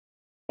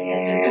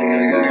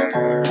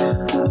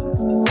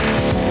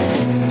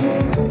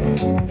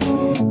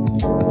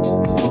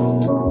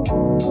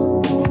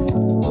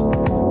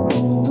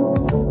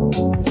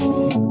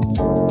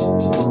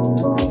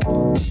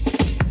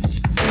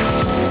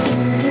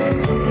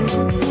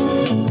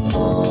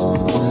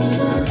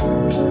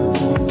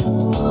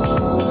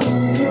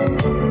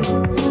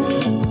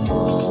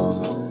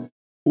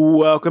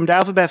Welcome to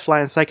Alphabet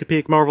Fly,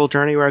 Encyclopedic Marvel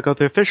Journey, where I go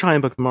through the official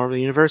handbook of the Marvel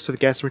Universe with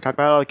guests and we talk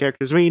about all the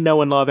characters we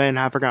know and love and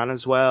have forgotten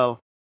as well.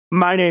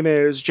 My name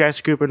is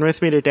Jesse Cooper, and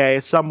with me today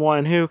is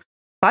someone who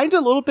finds it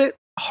a little bit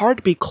hard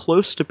to be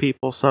close to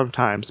people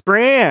sometimes.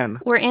 Bran!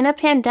 We're in a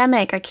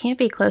pandemic. I can't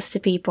be close to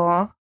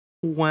people.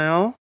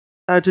 Well,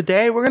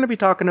 today we're going to be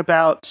talking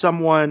about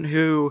someone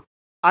who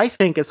I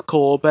think is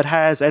cool, but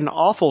has an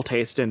awful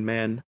taste in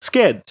men.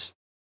 Skids.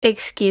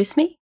 Excuse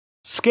me?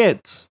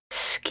 Skids.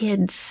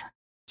 Skids.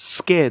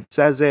 Skids,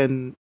 as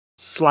in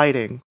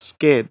sliding.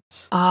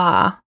 Skids.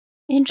 Ah,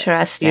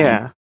 interesting.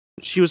 Yeah.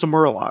 She was a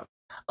Murloc.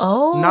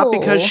 Oh. Not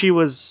because she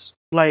was,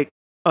 like,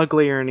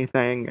 ugly or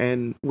anything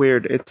and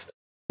weird.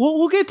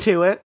 We'll get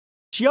to it.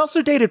 She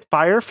also dated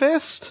Fire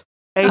Fist,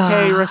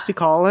 a.k.a. Rusty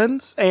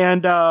Collins,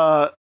 and,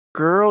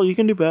 girl, you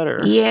can do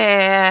better.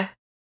 Yeah.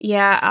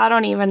 Yeah, I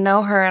don't even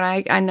know her,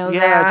 and I know that.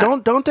 Yeah,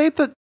 don't date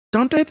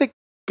the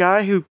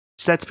guy who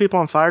sets people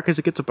on fire because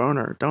he gets a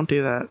boner. Don't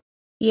do that.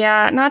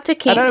 Yeah, not to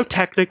kink. I know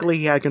technically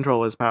he had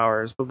control of his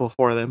powers, but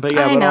before then. But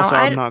yeah, I'm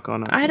not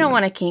gonna. I don't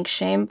want to kink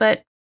shame,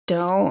 but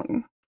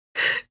don't.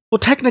 Well,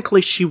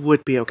 technically she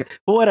would be okay,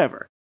 but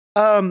whatever.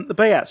 But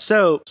yeah,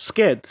 so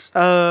Skids.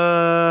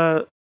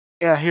 Yeah,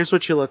 here's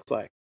what she looks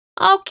like.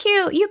 Oh,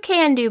 cute! You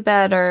can do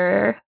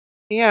better.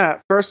 Yeah,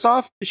 first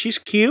off, she's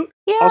cute.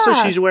 Yeah. Also,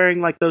 she's wearing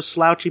like those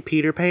slouchy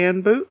Peter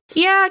Pan boots.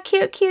 Yeah,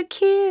 cute.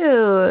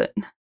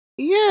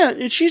 Yeah,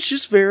 and she's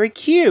just very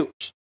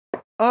cute.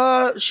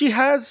 She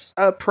has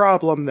a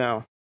problem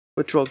though,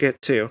 which we'll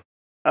get to.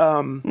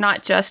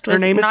 Not just with her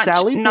name is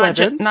Sally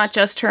Blevins. Not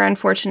just her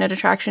unfortunate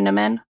attraction to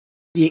men.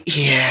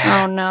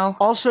 Yeah. Oh no.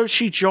 Also,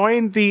 she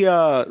joined the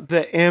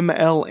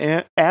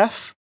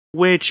MLF,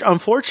 which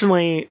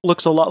unfortunately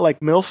looks a lot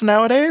like MILF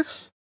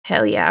nowadays.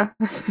 Hell yeah.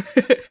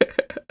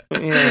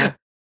 Yeah.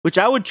 Which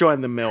I would join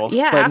the MILF.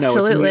 Yeah, but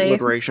absolutely. No, it's the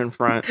Liberation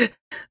Front.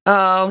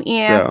 Oh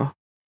yeah. So,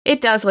 it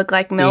does look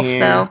like MILF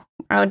though.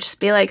 I would just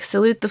be like,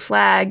 salute the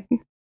flag.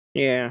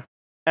 Yeah.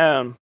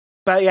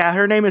 But yeah,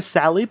 her name is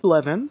Sally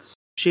Blevins.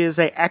 She is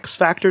a X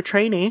Factor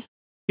trainee.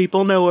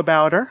 People know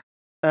about her.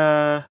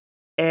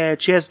 And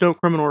she has no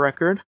criminal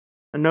record.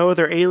 No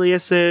other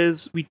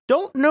aliases. We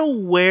don't know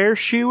where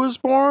she was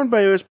born,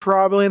 but it was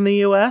probably in the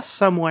US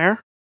somewhere.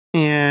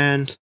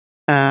 And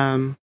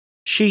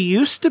she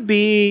used to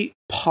be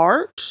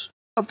part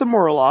of the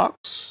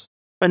Morlocks,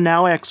 but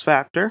now X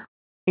Factor.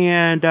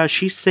 And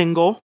she's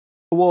single.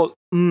 Well,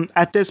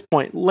 at this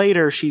point,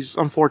 later she's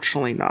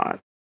unfortunately not.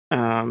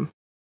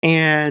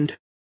 And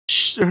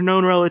her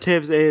known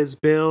relatives is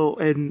Bill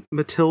and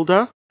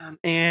Matilda.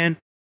 And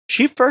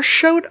she first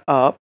showed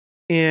up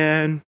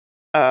in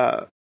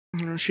X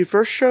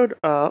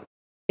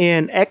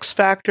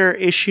Factor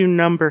issue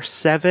number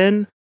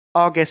 7,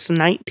 August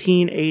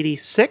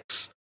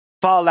 1986,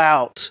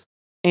 Fallout.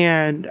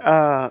 And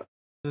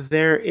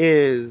there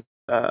is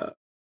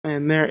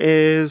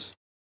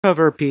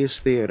Cover Piece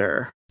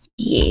Theater.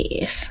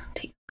 Yes.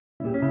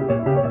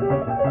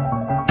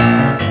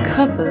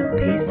 Cover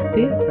Piece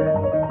Theater.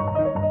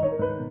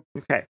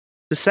 Okay.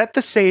 To set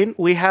the scene,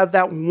 we have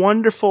that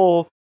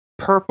wonderful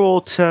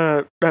purple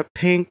to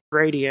pink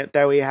gradient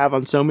that we have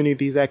on so many of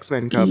these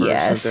X-Men covers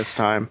at this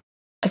time.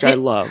 I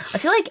love. I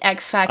feel like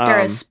X Factor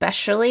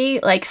especially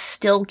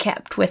still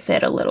kept with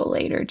it a little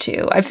later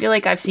too. I feel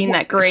like I've seen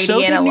that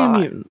gradient a lot.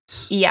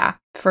 Mutants. Yeah,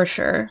 for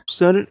sure.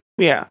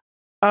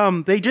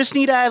 They just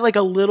need to add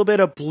a little bit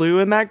of blue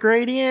in that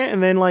gradient,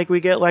 and then we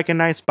get a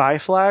nice bi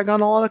flag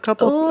on a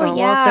couple. Oh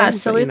yeah,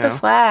 salute the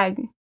flag.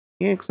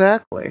 Yeah,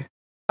 exactly.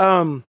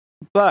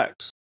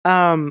 But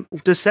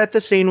to set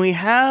the scene, we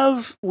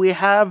have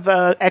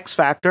X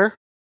Factor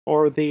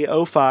or the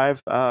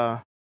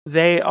O5.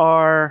 They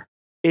are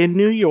in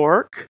New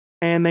York,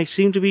 and they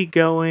seem to be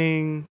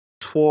going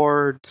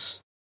towards.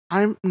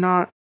 I'm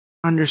not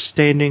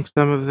understanding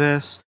some of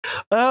this.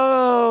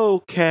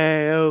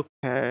 Okay.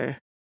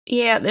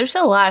 Yeah, there's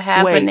a lot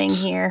happening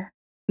here.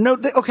 No,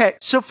 okay.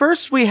 So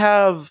first we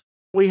have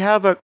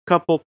a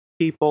couple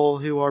people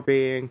who are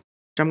being,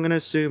 which I'm going to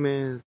assume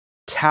is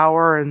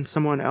Tower and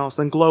someone else,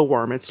 and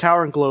Glowworm. It's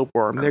Tower and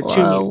Glowworm.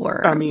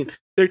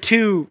 They're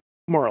two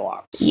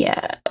Morlocks.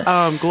 Yes.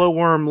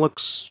 Glowworm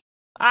looks.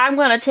 I'm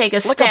going to take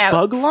a like stab. A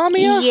bug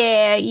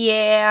lamia?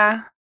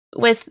 Yeah.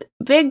 With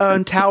big.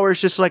 And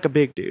Tower's just like a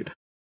big dude.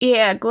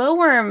 Yeah,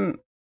 Glowworm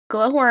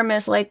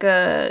is like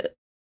a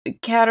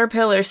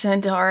caterpillar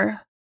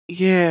centaur.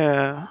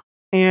 Yeah,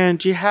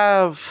 and you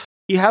have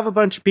a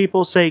bunch of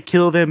people say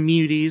kill them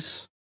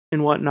muties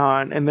and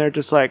whatnot, and they're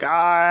just like,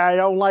 I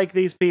don't like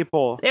these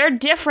people. They're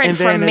different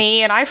from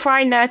me, and I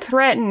find that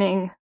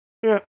threatening.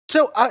 Yeah.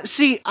 So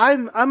see,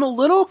 I'm a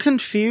little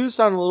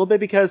confused on a little bit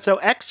because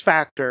X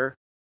Factor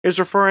is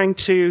referring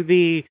to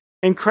the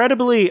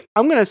incredibly,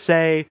 I'm going to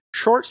say,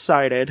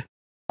 short-sighted,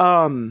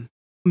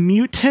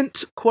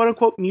 mutant,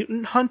 quote-unquote,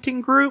 mutant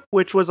hunting group,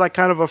 which was like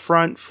kind of a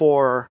front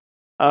for,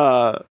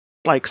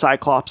 like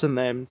Cyclops and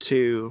them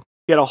to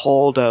get a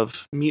hold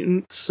of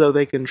mutants so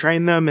they can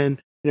train them and,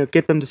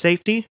 get them to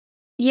safety.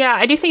 Yeah,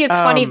 I do think it's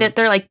funny that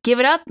they're like, give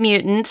it up,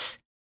 mutants.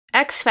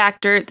 X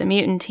Factor, the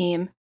mutant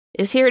team,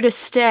 is here to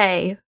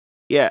stay.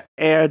 Yeah,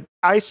 and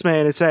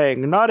Iceman is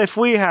saying, not if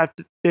we have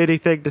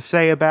anything to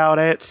say about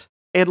it.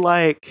 And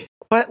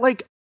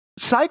but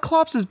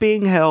Cyclops is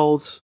being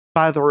held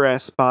by the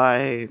rest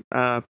by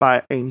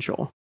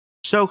Angel.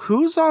 So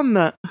who's standing on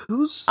the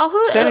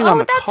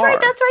car?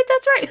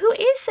 That's right. Who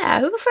is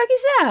that? Who the fuck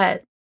is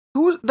that?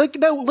 Who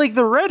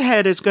the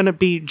redhead is going to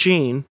be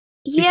Jean.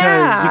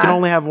 Yeah, because you can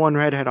only have one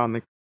redhead on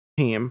the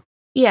team.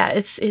 Yeah,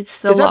 it's the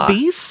Is law. that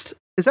Beast?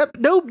 Is that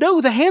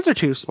no? The hands are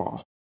too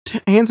small.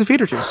 Hands and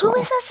feet are too small. Who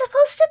is that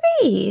supposed to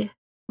be?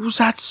 Who's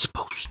that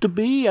supposed to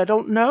be? I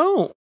don't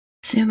know.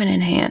 Zoom and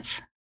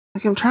enhance.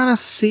 I'm trying to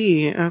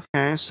see.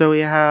 Okay, so we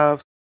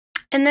have.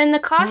 And then the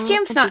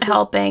costume's not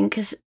helping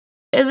because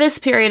at this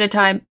period of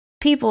time,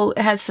 people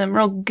had some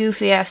real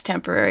goofy ass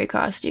temporary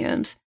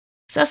costumes.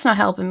 So that's not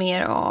helping me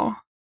at all.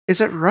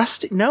 Is it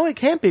Rusty? No, it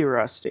can't be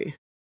Rusty.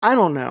 I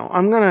don't know.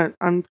 I'm not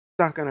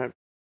gonna.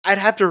 I'd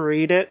have to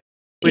read it.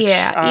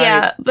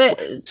 But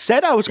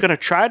said I was gonna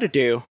try to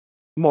do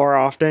more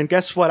often.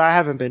 Guess what? I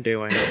haven't been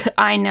doing.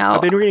 I know.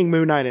 I've been reading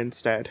Moon Knight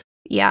instead.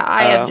 Yeah,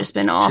 I have just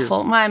been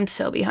awful. I'm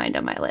so behind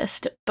on my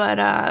list. But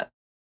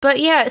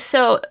yeah,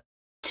 so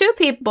 2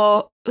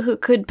 people who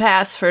could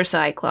pass for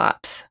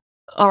Cyclops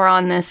are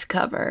on this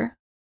cover.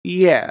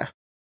 Yeah.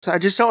 So I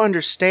just don't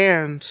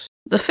understand.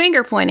 The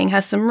finger pointing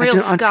has some real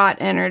Scott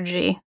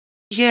energy.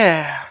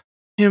 Yeah.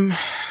 Him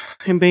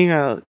being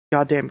a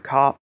goddamn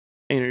cop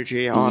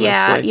energy,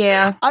 honestly.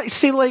 Yeah. I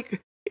see,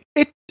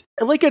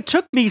 it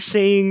took me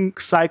seeing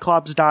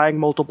Cyclops dying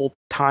multiple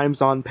times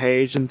on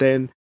page and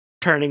then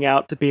turning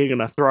out to being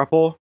in a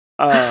throuple,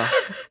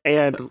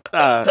 and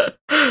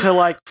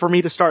for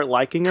me to start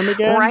liking him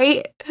again.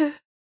 Right?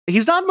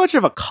 He's not much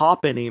of a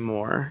cop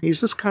anymore.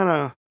 He's just kind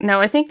of... No,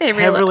 I think they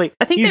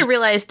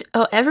realized,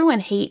 everyone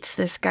hates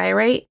this guy,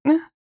 right?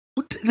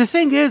 The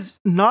thing is,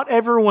 not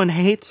everyone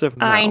hates him.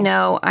 Though. I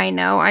know. I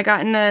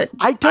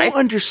don't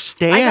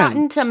understand. I got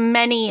into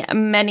many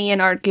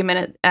an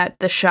argument at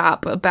the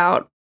shop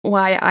about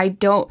why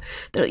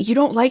you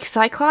don't like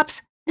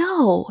Cyclops?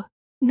 No,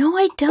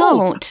 I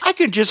don't. I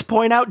could just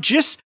point out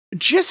just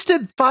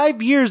in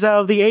 5 years out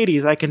of the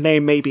 80s, I can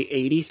name maybe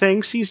 80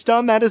 things he's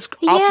done that is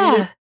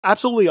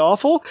absolutely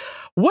awful.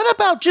 What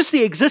about just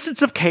the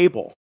existence of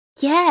Cable?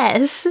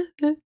 Yes.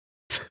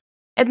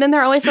 And then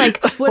they're always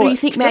like, what do you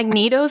think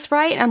Magneto's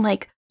right? I'm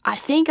like, I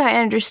think I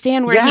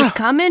understand where he's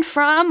coming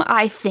from.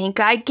 I think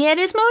I get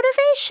his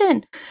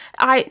motivation.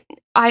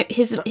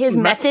 His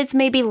methods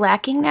may be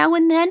lacking now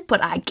and then,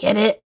 but I get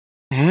it.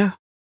 Yeah.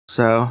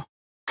 So,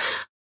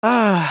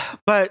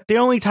 but the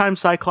only time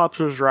Cyclops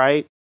was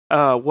right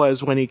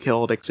was when he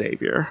killed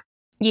Xavier.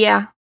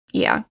 Yeah.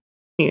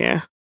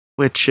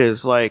 Which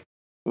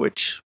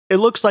it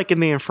looks like in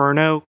the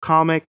Inferno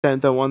comic,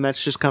 the one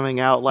that's just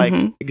coming out,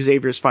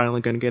 Xavier's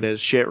finally going to get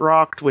his shit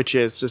rocked, which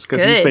is just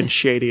because he's been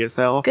shady as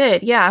hell.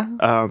 Good, yeah.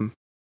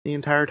 The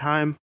entire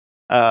time.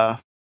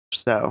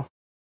 So,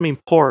 I mean,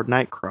 poor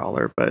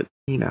Nightcrawler, but,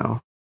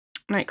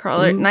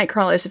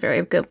 Nightcrawler's a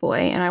very good boy,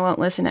 and I won't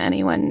listen to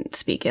anyone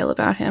speak ill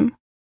about him.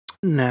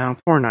 No,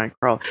 poor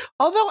Nightcrawler.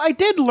 Although I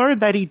did learn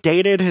that he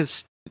dated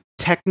his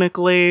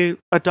technically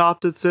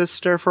adopted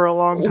sister for a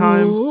long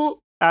time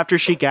after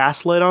she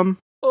gaslit him.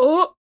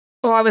 Oh,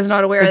 I was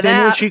not aware of that. And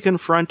then when she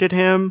confronted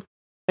him,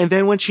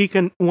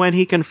 when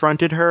he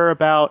confronted her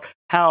about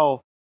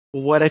how,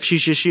 what if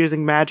she's just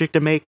using magic to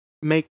make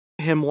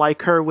him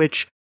like her,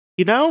 which,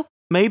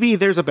 maybe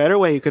there's a better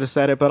way you could have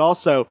said it, but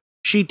also,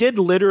 she did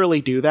literally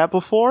do that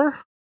before.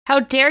 How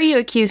dare you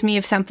accuse me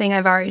of something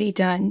I've already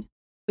done?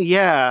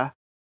 Yeah.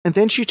 And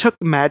then she took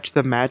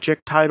the magic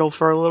title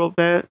for a little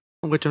bit,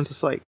 which I'm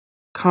just like,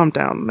 calm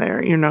down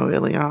there. You're no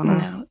Ileana.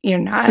 No, you're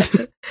not.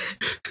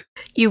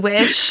 You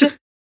wish.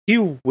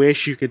 You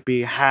wish you could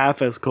be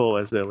half as cool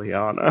as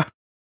Ileana.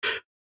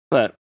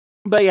 But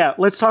yeah,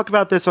 let's talk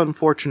about this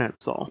unfortunate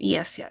soul.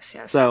 Yes.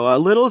 So,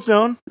 little is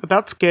known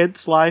about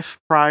Skid's life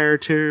prior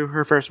to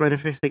her first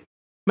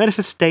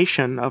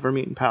manifestation of her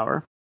mutant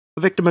power.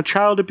 A victim of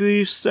child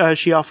abuse,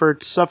 she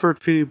suffered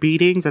few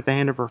beatings at the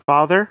hand of her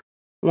father.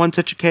 One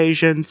such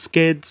occasion,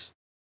 Skid's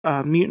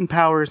mutant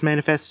powers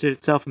manifested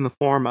itself in the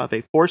form of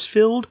a force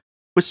field,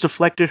 which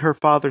deflected her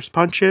father's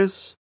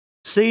punches.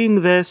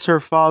 Seeing this, her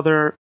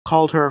father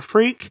called her a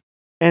freak,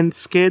 and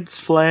Skids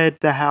fled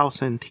the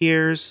house in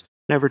tears,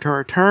 never to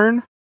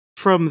return.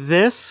 From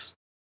this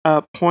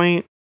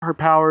point, her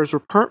powers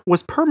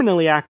was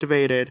permanently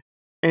activated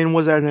and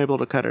was unable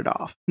to cut it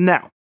off.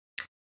 Now,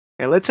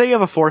 let's say you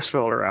have a force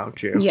field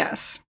around you.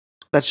 Yes.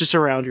 That's just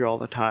around you all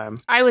the time.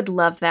 I would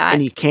love that.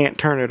 And you can't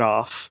turn it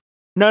off.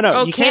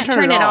 No, you can't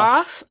turn it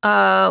off.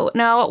 Oh,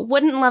 no,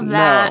 wouldn't love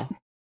that.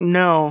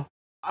 No.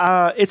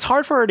 It's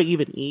hard for her to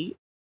even eat.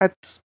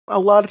 That's a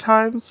lot of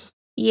times.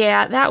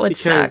 Yeah, that would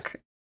suck.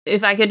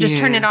 If I could just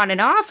turn it on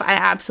and off, I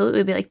absolutely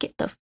would be like, get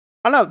the...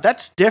 Oh, no,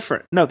 that's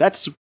different. No,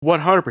 that's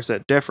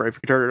 100% different if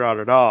you turn it on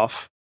and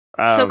off.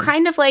 So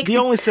kind of like... The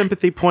only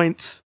sympathy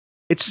points...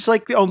 It's just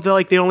like the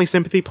only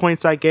sympathy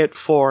points I get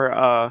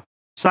for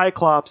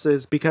Cyclops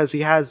is because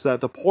he has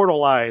the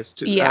portal eyes.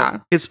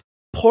 His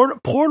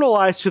portal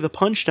eyes to the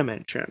punch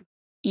dimension.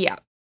 Yeah.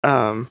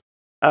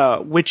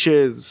 Which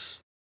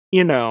is...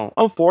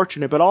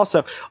 unfortunate, but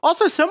also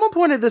someone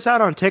pointed this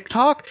out on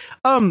TikTok.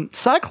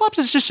 Cyclops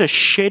is just a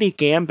shitty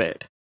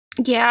Gambit.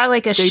 Yeah,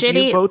 like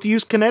They both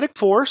use kinetic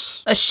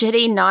force. A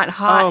shitty, not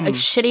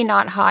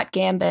hot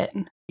Gambit.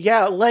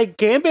 Yeah, like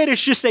Gambit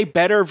is just a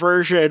better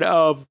version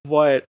of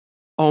what.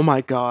 Oh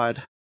my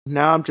god!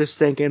 Now I'm just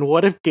thinking,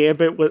 what if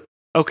Gambit was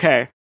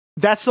okay?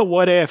 That's the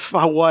what if.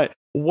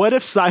 What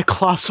if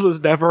Cyclops was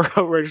never an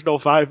original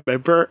 5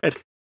 member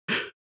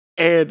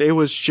and it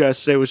was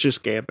just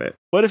Gambit?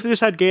 What if they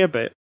just had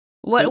Gambit?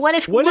 What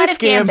if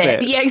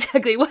Gambit? Yeah,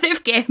 exactly. What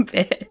if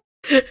Gambit?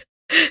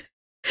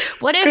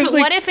 What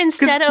if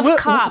instead of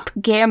cop,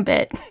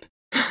 Gambit?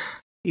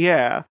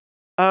 Yeah.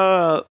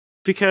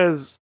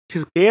 Because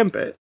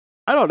Gambit.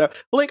 I don't know.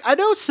 Like, I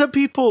know some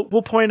people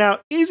will point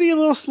out, is he a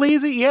little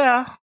sleazy?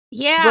 Yeah.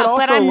 Yeah,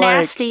 but I'm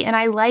nasty and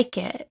I like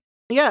it.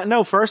 Yeah,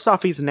 no, first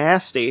off, he's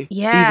nasty.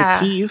 Yeah.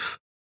 He's a thief,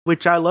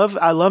 which I love.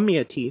 I love me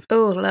a thief.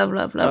 Oh, love.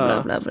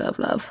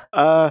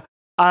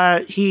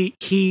 He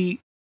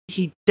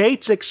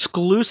dates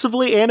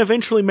exclusively and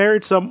eventually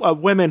married some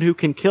women who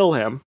can kill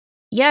him.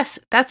 Yes,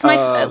 that's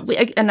my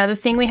another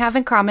thing we have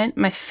in common.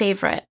 My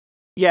favorite.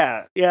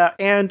 Yeah,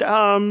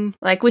 and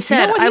like we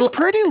said, he's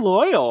pretty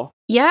loyal.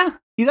 Yeah,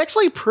 he's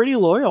actually pretty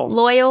loyal.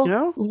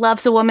 Loyal,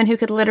 loves a woman who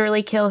could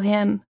literally kill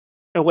him.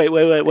 Oh, wait.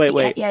 One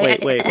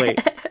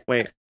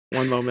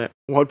moment.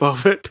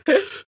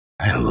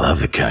 I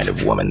love the kind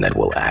of woman that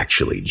will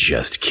actually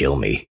just kill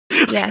me.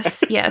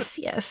 Yes. He's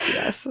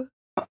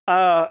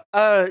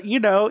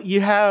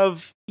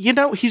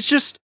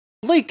just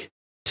like,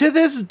 to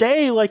this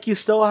day, like, he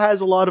still has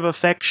a lot of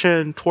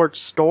affection towards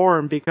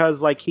Storm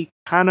because, like, he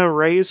kind of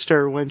raised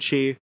her when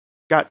she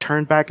got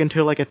turned back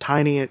into, like, a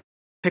tiny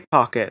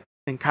pickpocket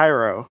in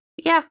Cairo.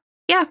 Yeah,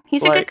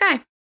 he's a good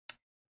guy.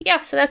 Yeah,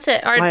 so that's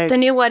it. The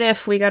new what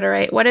if we got it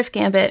right. What if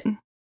Gambit?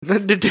 The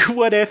new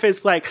what if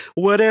is like,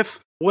 what if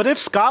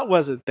Scott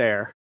wasn't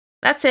there?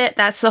 That's it.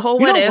 That's the whole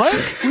what if.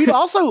 What? We'd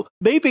also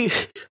maybe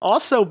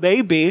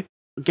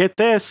get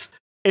this,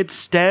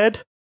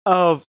 instead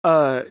of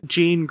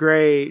Jean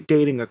Grey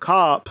dating a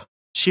cop,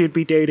 she'd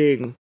be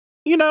dating,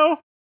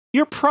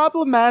 your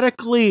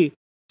problematically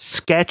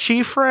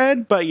sketchy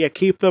friend, but you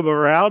keep them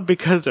around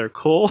because they're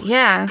cool.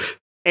 Yeah.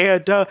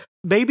 And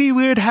maybe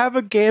we would have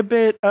a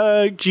Gambit,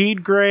 Jean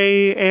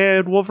Grey,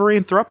 and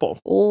Wolverine throuple.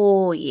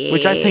 Oh, yeah.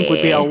 Which I think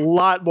would be a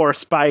lot more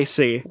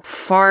spicy.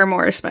 Far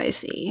more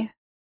spicy.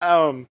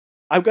 I'm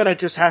gonna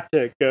just have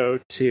to go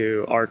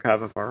to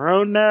Archive of Our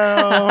Own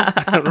now.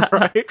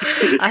 Right?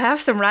 I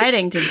have some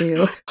writing to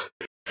do.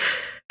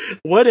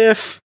 What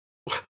if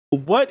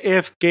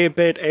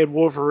Gambit and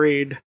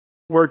Wolverine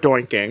were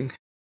doinking?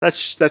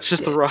 That's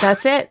just the rough.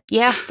 That's it.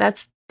 Yeah,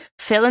 that's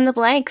fill in the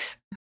blanks.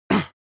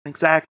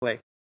 Exactly.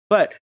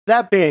 But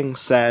that being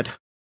said,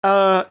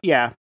 so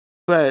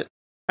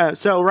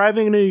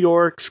arriving in New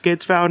York,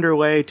 Skids found her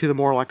way to the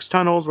Morlocks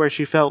tunnels where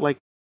she felt like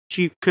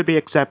she could be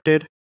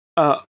accepted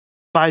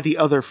by the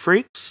other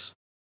freaks.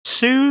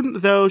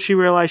 Soon, though, she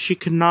realized she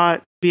could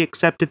not be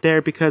accepted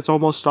there because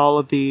almost all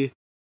of the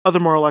other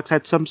Morlocks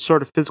had some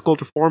sort of physical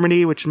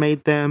deformity, which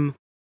made them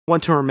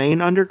want to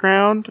remain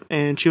underground,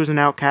 and she was an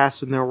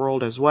outcast in their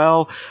world as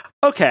well.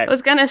 Okay. I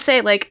was gonna say,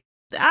 like,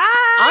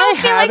 I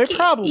had a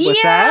problem with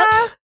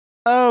that.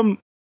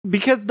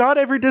 Because not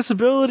every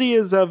disability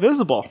is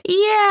visible.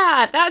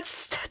 Yeah,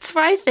 that's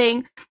my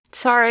thing.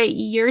 Sorry,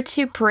 you're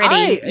too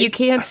pretty. You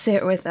can't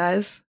sit with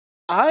us.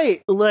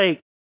 I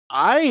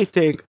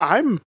think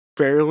I'm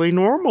fairly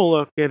normal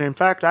looking. In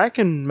fact, I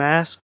can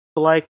mask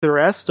like the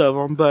rest of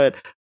them, but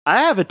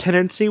I have a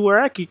tendency where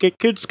I could get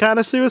kids kind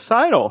of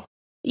suicidal.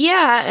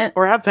 Yeah.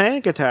 Or have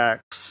panic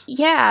attacks.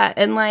 Yeah,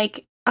 and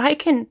like, I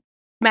can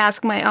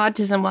mask my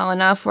autism well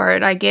enough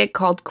where I get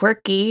called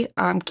quirky.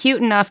 I'm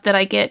cute enough that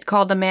I get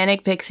called a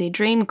manic pixie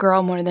dream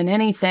girl more than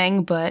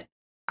anything, but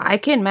I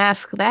can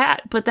mask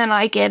that. But then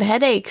I get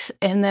headaches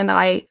and then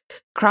I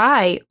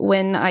cry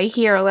when I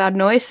hear a loud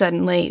noise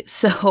suddenly.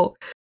 So,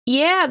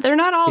 yeah, they're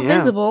not all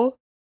visible.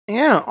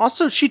 Yeah,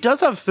 also, she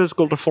does have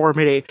physical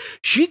deformity.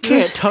 She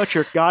can't touch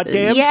her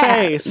goddamn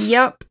face.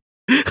 Yep.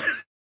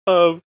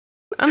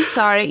 I'm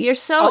sorry. You're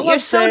so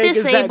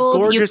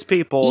disabled. Gorgeous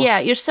people. Yeah,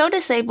 you're so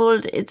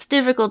disabled. It's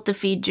difficult to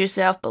feed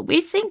yourself, but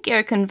we think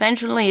you're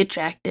conventionally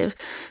attractive.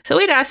 So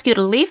we'd ask you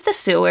to leave the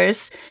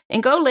sewers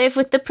and go live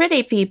with the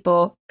pretty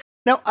people.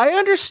 Now, I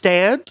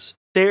understand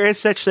there is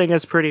such thing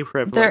as pretty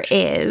privilege. There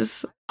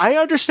is. I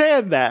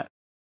understand that.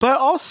 But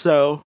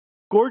also,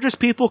 gorgeous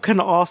people can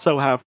also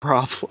have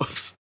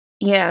problems.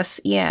 Yes.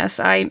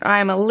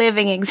 I'm a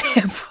living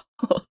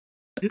example.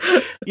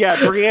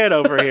 Yeah, Brienne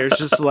over here is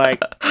just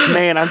like,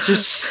 man, I'm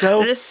just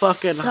so Just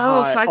fucking so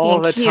hot fucking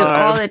all the cute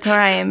time. all the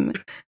time.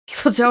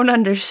 People don't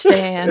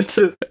understand.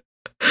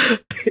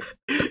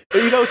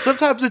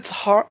 Sometimes it's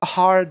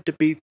hard to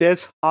be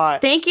this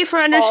hot. Thank you for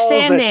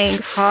understanding.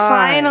 time.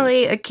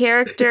 Finally, a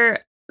character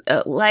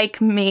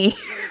like me,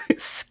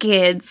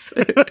 Skids.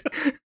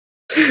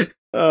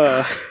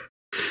 But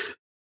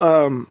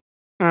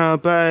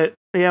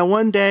yeah,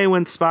 one day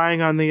when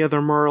spying on the other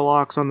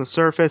Murlocs on the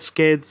surface,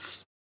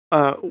 Skids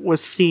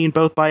was seen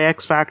both by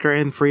X Factor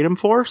and Freedom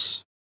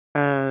Force.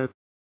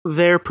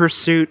 Their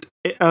pursuit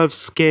of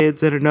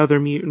Skids and another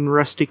mutant,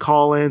 Rusty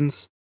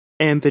Collins,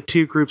 and the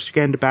two groups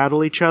began to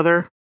battle each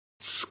other.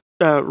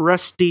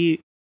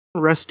 Rusty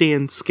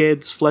and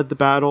Skids fled the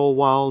battle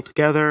while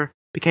together,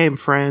 became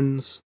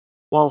friends.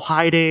 While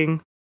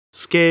hiding,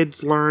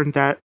 Skids learned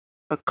that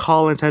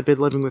Collins had been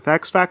living with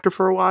X Factor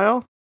for a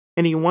while,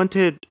 and he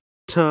wanted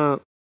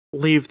to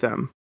leave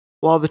them.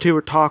 While the two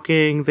were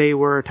talking, they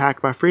were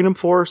attacked by Freedom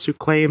Force, who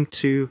claimed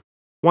to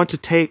want to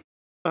take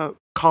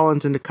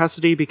Collins into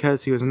custody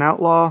because he was an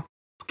outlaw.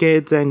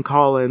 Skids and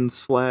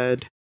Collins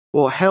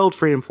held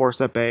Freedom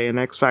Force at bay, and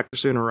X Factor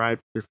soon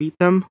arrived to defeat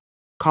them.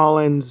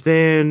 Collins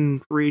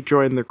then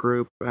rejoined the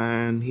group,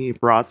 and he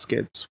brought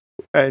Skids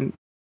with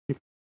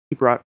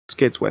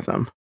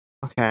him.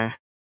 Okay,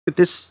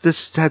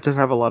 this doesn't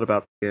have a lot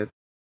about Skids.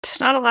 There's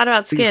not a lot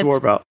about It's more Skids.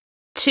 about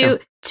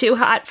Too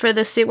hot for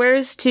the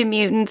sewers. Too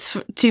mutant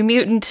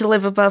to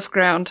live above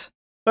ground.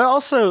 But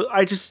also,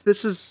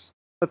 this is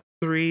a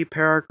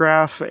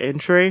 3-paragraph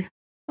entry.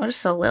 Oh,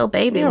 just a little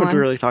baby We haven't one.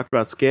 really talked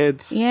about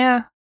Skids.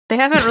 Yeah, they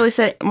haven't really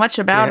said much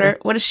about Yeah. her.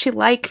 What is she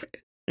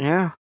like?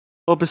 Yeah.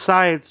 Well,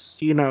 besides,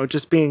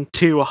 just being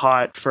too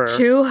hot for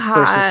Too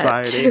hot.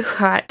 society. Too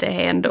hot to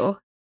handle.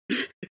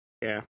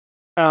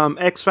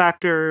 X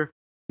Factor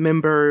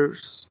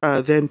members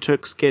then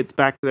took Skids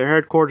back to their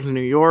headquarters in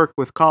New York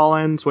with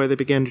Collins, where they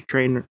began to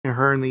train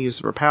her in the use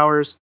of her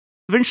powers.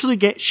 Eventually,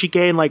 she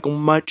gained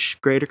much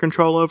greater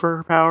control over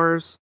her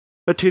powers,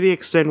 but to the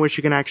extent where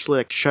she can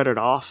actually shut it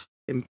off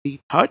and be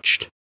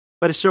touched.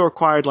 But it still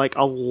required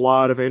a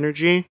lot of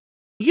energy.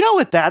 You know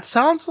what that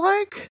sounds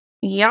like?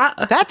 Yeah.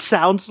 That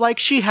sounds like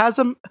she has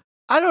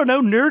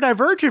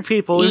neurodivergent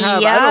people who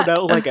have,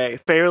 a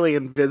fairly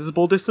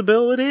invisible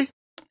disability.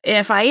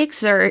 If I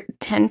exert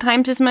 10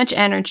 times as much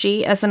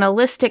energy as an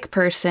allistic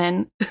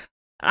person,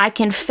 I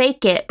can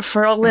fake it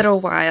for a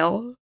little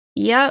while.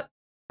 Yep.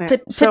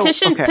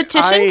 Petition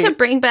to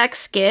bring back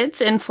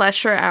Skids and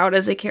flesh her out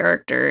as a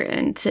character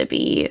and to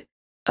be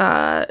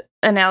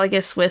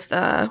analogous with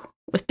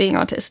being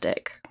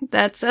autistic.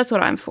 That's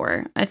what I'm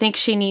for. I think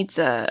she needs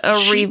a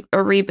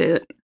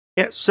reboot.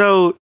 Yeah.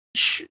 So,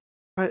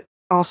 but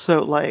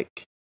also I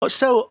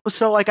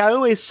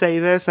always say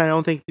this. I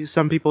don't think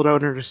some people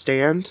don't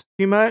understand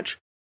too much,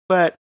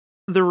 but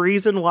the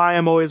reason why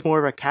I'm always more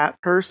of a cat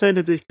person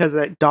is because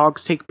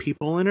dogs take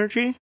people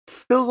energy.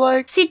 Feels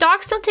like. See,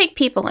 dogs don't take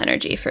people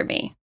energy for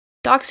me.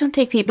 Dogs don't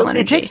take people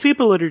energy. It takes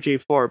people energy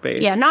for me.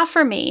 Yeah, not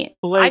for me.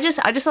 I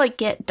just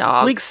get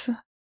dogs.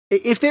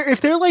 If they're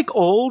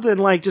old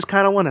and just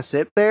kind of want to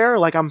sit there,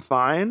 I'm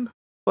fine.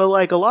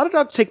 But a lot of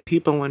dogs take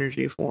people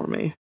energy for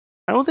me.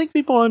 I don't think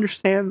people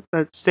understand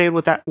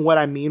what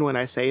I mean when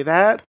I say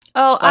that.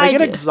 Oh, I get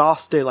do.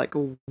 exhausted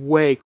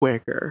way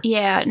quicker.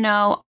 Yeah,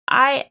 no.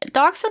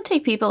 Dogs don't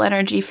take people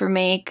energy for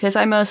me because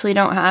I mostly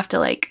don't have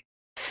to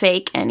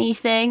fake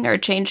anything or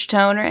change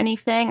tone or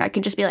anything. I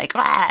can just be wah,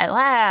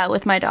 wah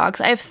with my dogs.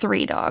 I have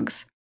 3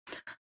 dogs.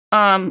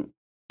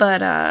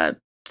 But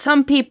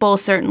some people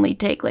certainly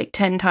take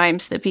 10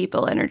 times the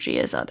people energy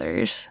as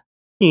others.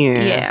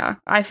 Yeah,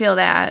 I feel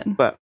that.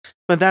 But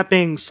that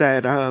being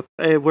said,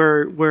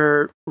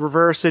 we're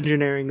reverse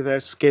engineering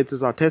the Skids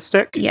as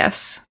autistic.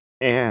 Yes.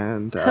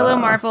 And hello,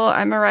 Marvel.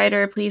 I'm a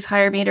writer. Please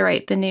hire me to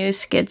write the new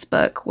Skids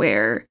book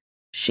where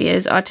she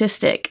is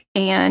autistic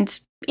and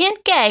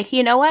gay.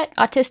 You know what?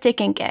 Autistic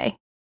and gay.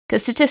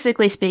 Because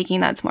statistically speaking,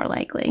 that's more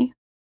likely.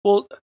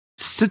 Well,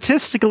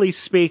 statistically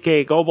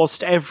speaking,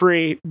 almost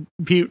every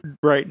mutant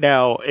right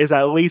now is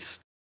at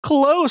least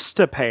close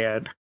to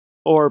pan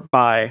or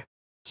bi.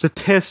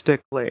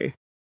 Statistically.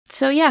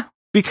 So yeah.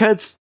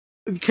 Because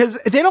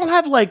they don't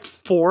have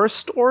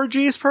forced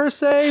orgies per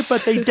se,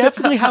 but they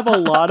definitely have a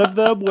lot of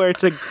them where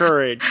it's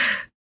encouraged.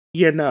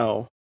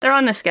 They're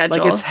on the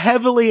schedule. It's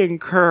heavily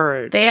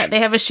encouraged. They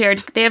have a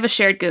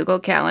shared Google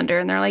calendar,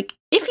 and they're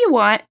if you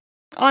want,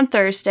 on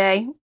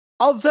Thursday.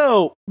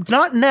 Although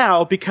not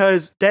now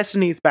because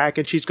Destiny's back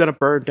and she's going to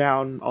burn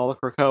down all of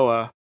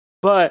Krakoa.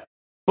 But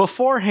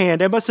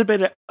beforehand, it must have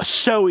been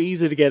so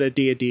easy to get a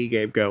D&D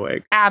game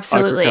going.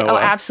 Absolutely. Oh,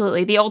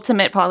 absolutely. The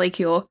ultimate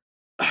polycule.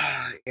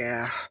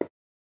 Yeah.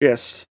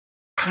 Yes.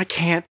 I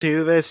can't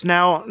do this.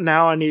 Now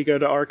I need to go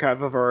to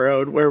Archive of Our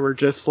Own where we're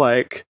just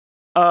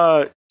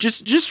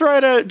just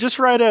write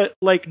a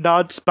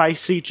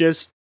non-spicy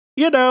just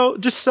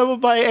some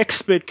of my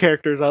X-Men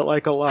characters I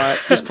like a lot.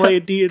 Just play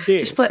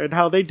D&D and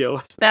how they deal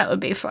with it. That would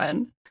be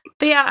fun.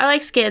 But yeah, I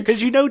like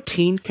Skids. Because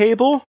Teen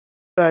Cable?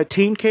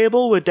 Teen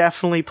Cable would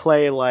definitely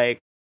play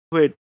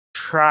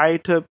try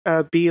to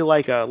be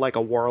like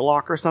a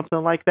warlock or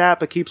something like that,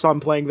 but keeps on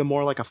playing them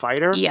more like a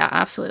fighter. Yeah,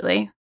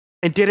 absolutely.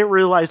 And didn't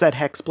realize that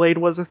Hexblade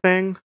was a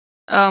thing.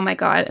 Oh my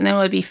god! And then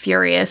would be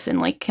furious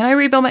and like, can I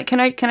rebuild my? Can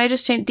I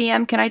just change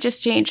DM? Can I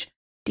just change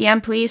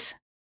DM, please?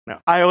 No,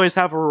 I always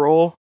have a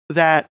rule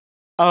that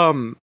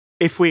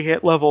if we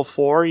hit level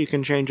 4, you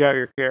can change out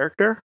your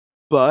character,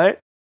 but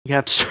you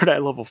have to start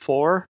at level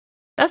 4.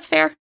 That's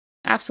fair.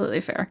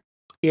 Absolutely fair.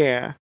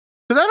 Yeah.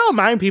 Because I don't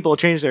mind people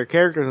change their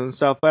characters and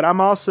stuff, but I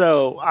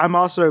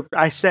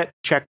set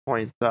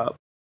checkpoints up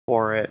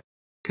for it.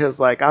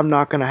 Because, like, I'm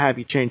not going to have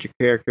you change your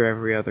character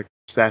every other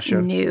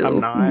session. No, I'm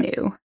not.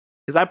 No.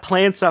 Because I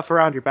plan stuff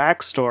around your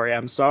backstory.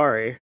 I'm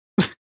sorry.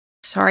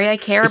 Sorry, I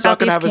care It's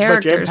not about gonna these have as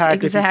much characters. impact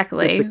if you-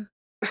 Exactly.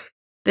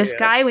 This Yeah.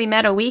 guy we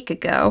met a week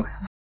ago.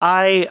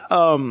 I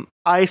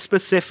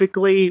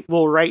specifically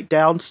will write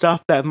down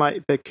stuff that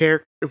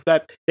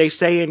that they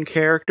say in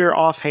character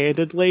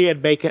offhandedly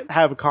and make it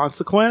have a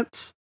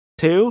consequence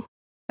too.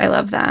 I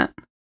love that.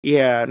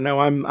 Yeah, no,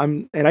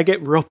 I'm and I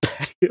get real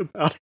petty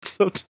about it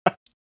sometimes.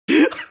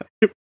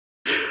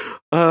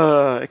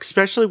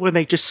 Especially when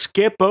they just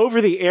skip over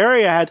the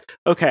area.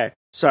 Okay,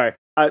 sorry.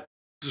 I'm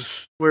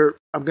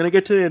gonna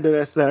get to the end of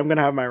this, then I'm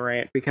gonna have my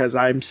rant because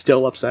I'm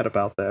still upset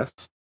about this.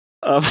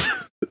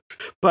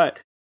 But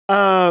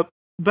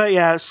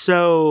yeah,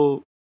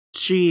 so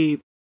she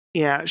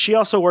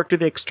also worked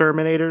with the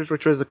Exterminators,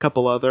 which was a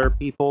couple other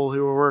people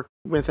who work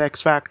with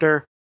X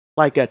Factor,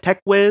 like a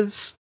Tech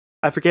Wiz.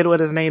 I forget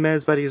what his name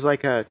is, but he's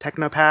like a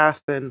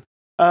technopath and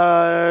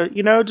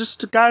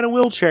just a guy in a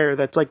wheelchair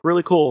that's like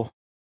really cool,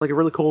 like a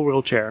really cool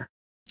wheelchair.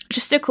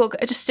 Just a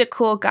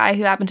cool guy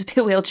who happened to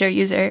be a wheelchair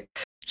user.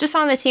 Just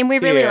on the team, we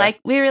really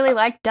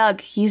like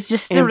Doug. He's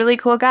just a really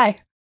cool guy.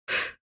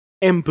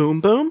 And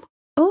Boom Boom.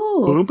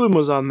 Oh, Boom Boom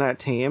was on that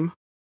team.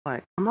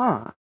 Like, come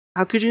on,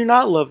 how could you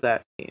not love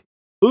that team?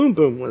 Boom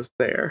Boom was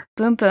there.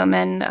 Boom Boom,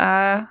 and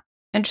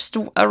just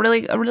a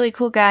really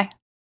cool guy.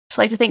 Just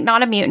like to think,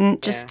 not a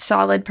mutant, just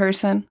solid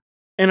person.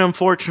 And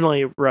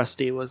unfortunately,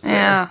 Rusty was there.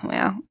 Yeah,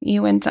 well,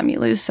 you win some, you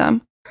lose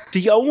some.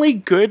 The only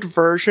good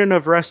version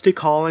of Rusty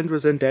Collins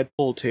was in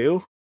Deadpool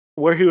 2,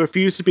 where he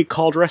refused to be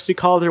called Rusty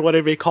Collins or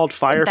whatever he called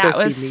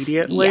Firefist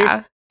immediately.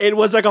 Yeah. It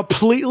was a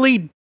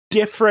completely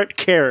different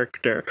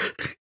character.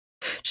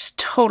 Just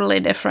totally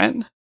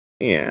different.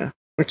 Yeah.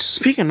 Which,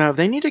 speaking of,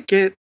 they need to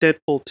get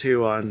Deadpool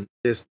 2 on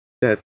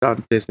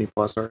Disney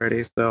Plus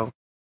already, so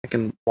I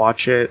can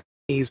watch it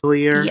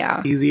easier.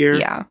 Yeah.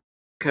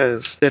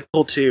 Because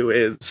Deadpool 2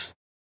 is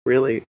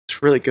really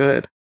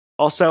good.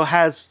 Also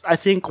has, I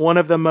think, one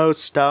of the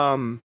most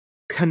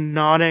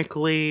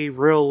canonically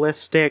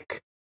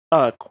realistic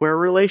queer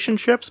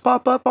relationships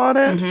pop up on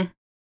it. Mm-hmm.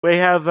 We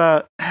have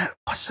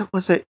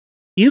was it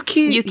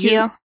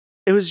Yukio?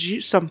 It was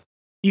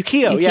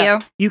Yukio.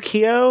 Yeah.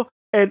 Yukio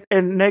and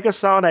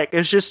Negasonic.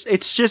 It's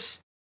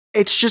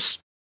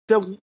just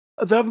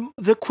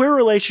the queer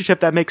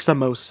relationship that makes the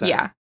most sense.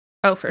 Yeah.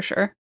 Oh, for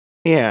sure.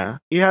 Yeah,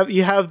 you have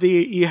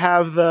the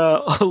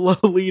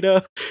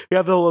Lolita,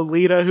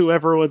 who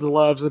everyone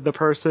loves, and the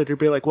person who'd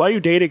be like, "Why are you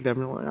dating them?"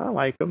 You're like, I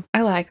like them.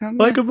 I like them.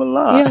 I like them a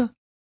lot.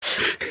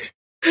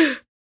 Yeah.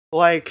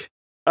 Like,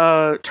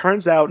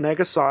 turns out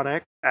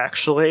Negasonic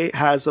actually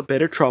has a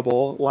bit of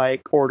trouble,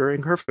 like,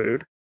 ordering her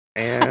food,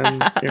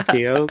 and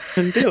Yukio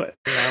can do it,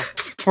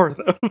 for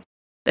them.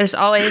 There's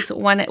always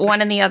one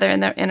and the other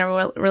in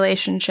a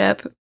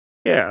relationship.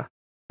 Yeah.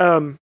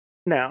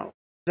 Now,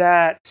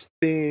 that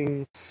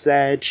being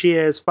said, she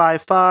is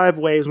 5'5",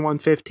 weighs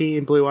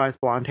 115, blue eyes,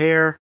 blonde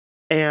hair,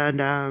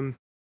 and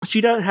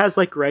she has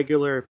like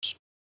regular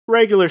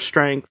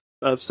strength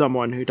of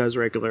someone who does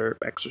regular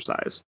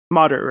exercise,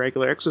 moderate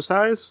regular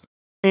exercise,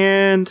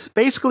 and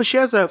basically she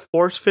has a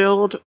force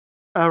field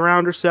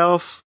around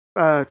herself,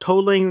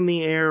 totaling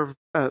the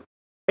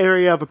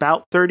area of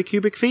about 30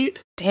 cubic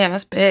feet. Damn,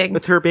 that's big.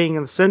 With her being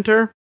in the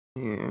center,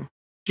 yeah.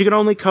 She can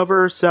only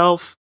cover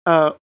herself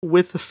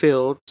with the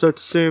field, so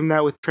it's assumed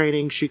that with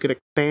training she could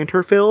expand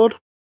her field,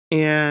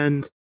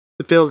 and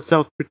the field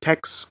itself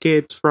protects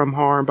kids from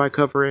harm by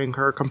covering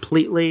her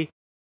completely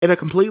in a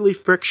completely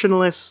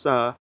frictionless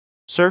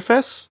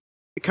surface.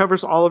 It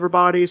covers all of her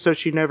body, so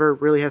she never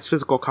really has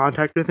physical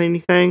contact with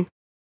anything,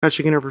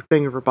 touching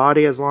everything of her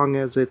body as long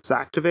as it's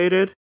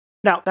activated.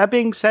 Now, that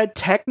being said,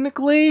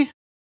 technically,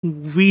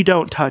 we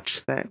don't touch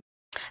things.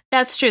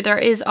 That's true. There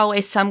is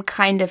always some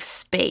kind of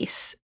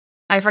space.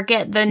 I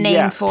forget the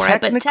name for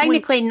it, but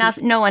technically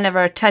no one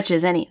ever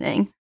touches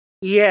anything.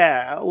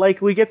 Yeah,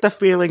 like we get the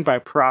feeling by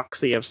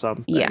proxy of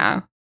something.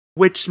 Yeah.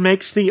 Which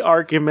makes the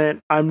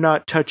argument, I'm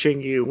not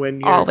touching you when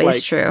you're always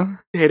like, true.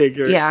 Hitting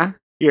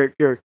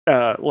your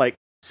like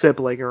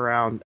sibling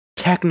around,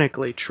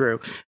 technically true.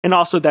 And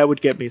also that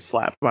would get me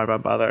slapped by my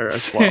mother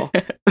as well.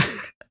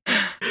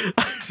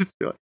 I just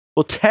feel like,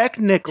 well,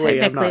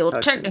 technically I'm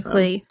not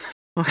technically.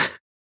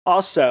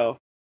 Also,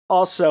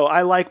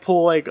 I like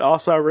pulling.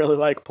 Also, I really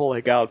like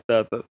pulling out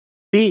the.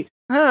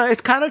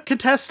 It's kind of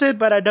contested,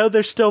 but I know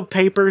there's still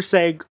papers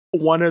saying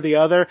one or the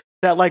other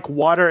that like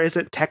water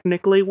isn't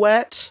technically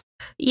wet.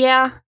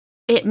 Yeah,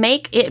 It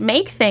make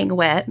thing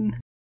wet.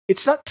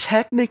 It's not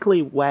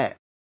technically wet.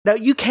 Now,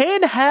 you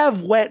can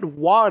have wet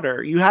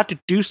water. You have to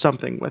do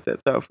something with it,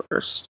 though,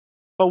 first.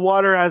 But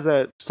water as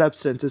a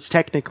substance is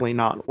technically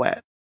not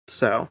wet.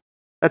 So,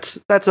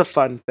 that's a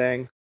fun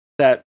thing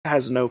that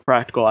has no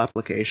practical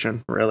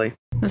application, really.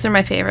 Those are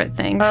my favorite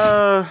things.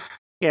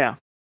 Yeah.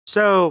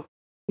 So,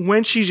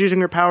 when she's using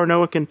her power, no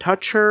one can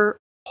touch her,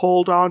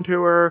 hold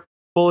onto her.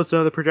 Bullets and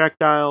other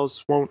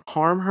projectiles won't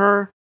harm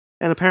her.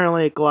 And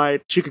apparently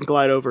she can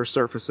glide over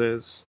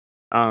surfaces.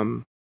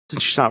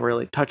 Since she's not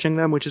really touching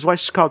them, which is why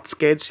she's called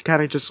Skids. She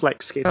kind of just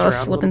like skates around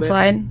slip and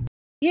slide.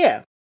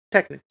 Yeah,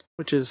 technically,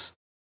 which is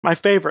my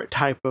favorite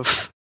type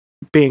of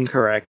being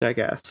correct, I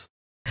guess.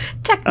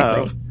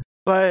 Technically,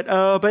 but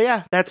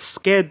yeah, that's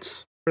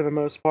Skids for the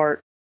most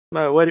part.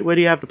 What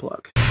do you have to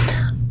plug?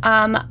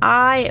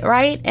 I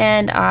write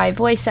and I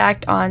voice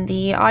act on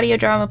the audio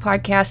drama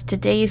podcast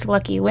Today's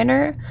Lucky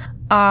Winner.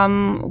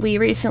 We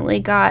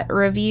recently got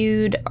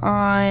reviewed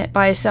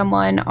by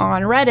someone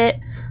on Reddit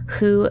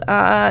who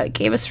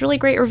gave us a really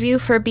great review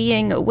for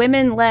being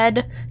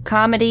women-led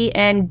comedy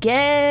and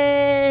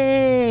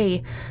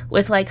gay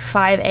with like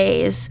 5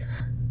 A's.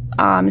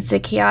 It's a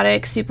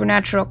chaotic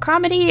supernatural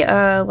comedy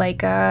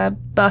like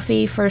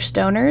Buffy for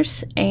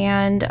stoners,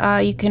 and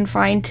you can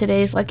find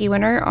Today's Lucky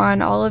Winner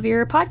on all of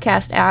your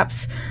podcast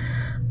apps.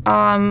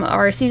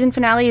 Our season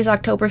finale is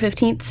October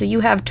 15th, so you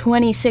have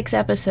 26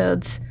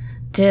 episodes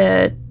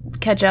to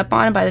catch up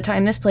on, and by the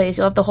time this plays,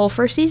 you'll have the whole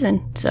first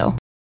season. So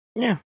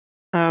yeah.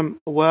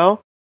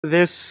 Well,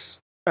 this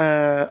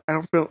I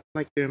don't feel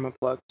like doing my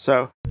plug.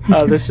 So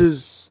this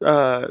is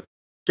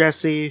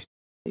Jesse.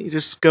 You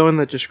just go in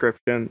the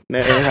description.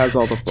 It has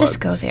all the plugs. Just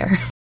go there.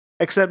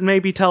 Except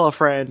maybe tell a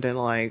friend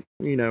and rate,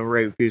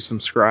 review,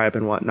 subscribe,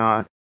 and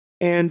whatnot.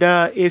 And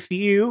if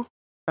you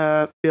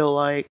feel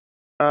like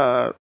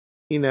going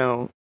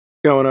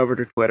over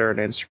to Twitter and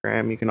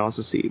Instagram, you can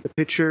also see the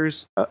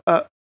pictures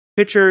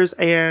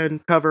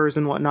and covers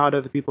and whatnot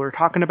of the people we're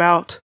talking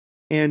about.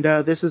 And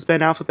this has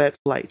been Alphabet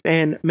Flight,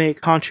 and may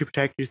Khonshu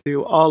protect you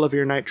through all of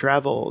your night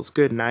travels.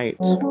 Good night.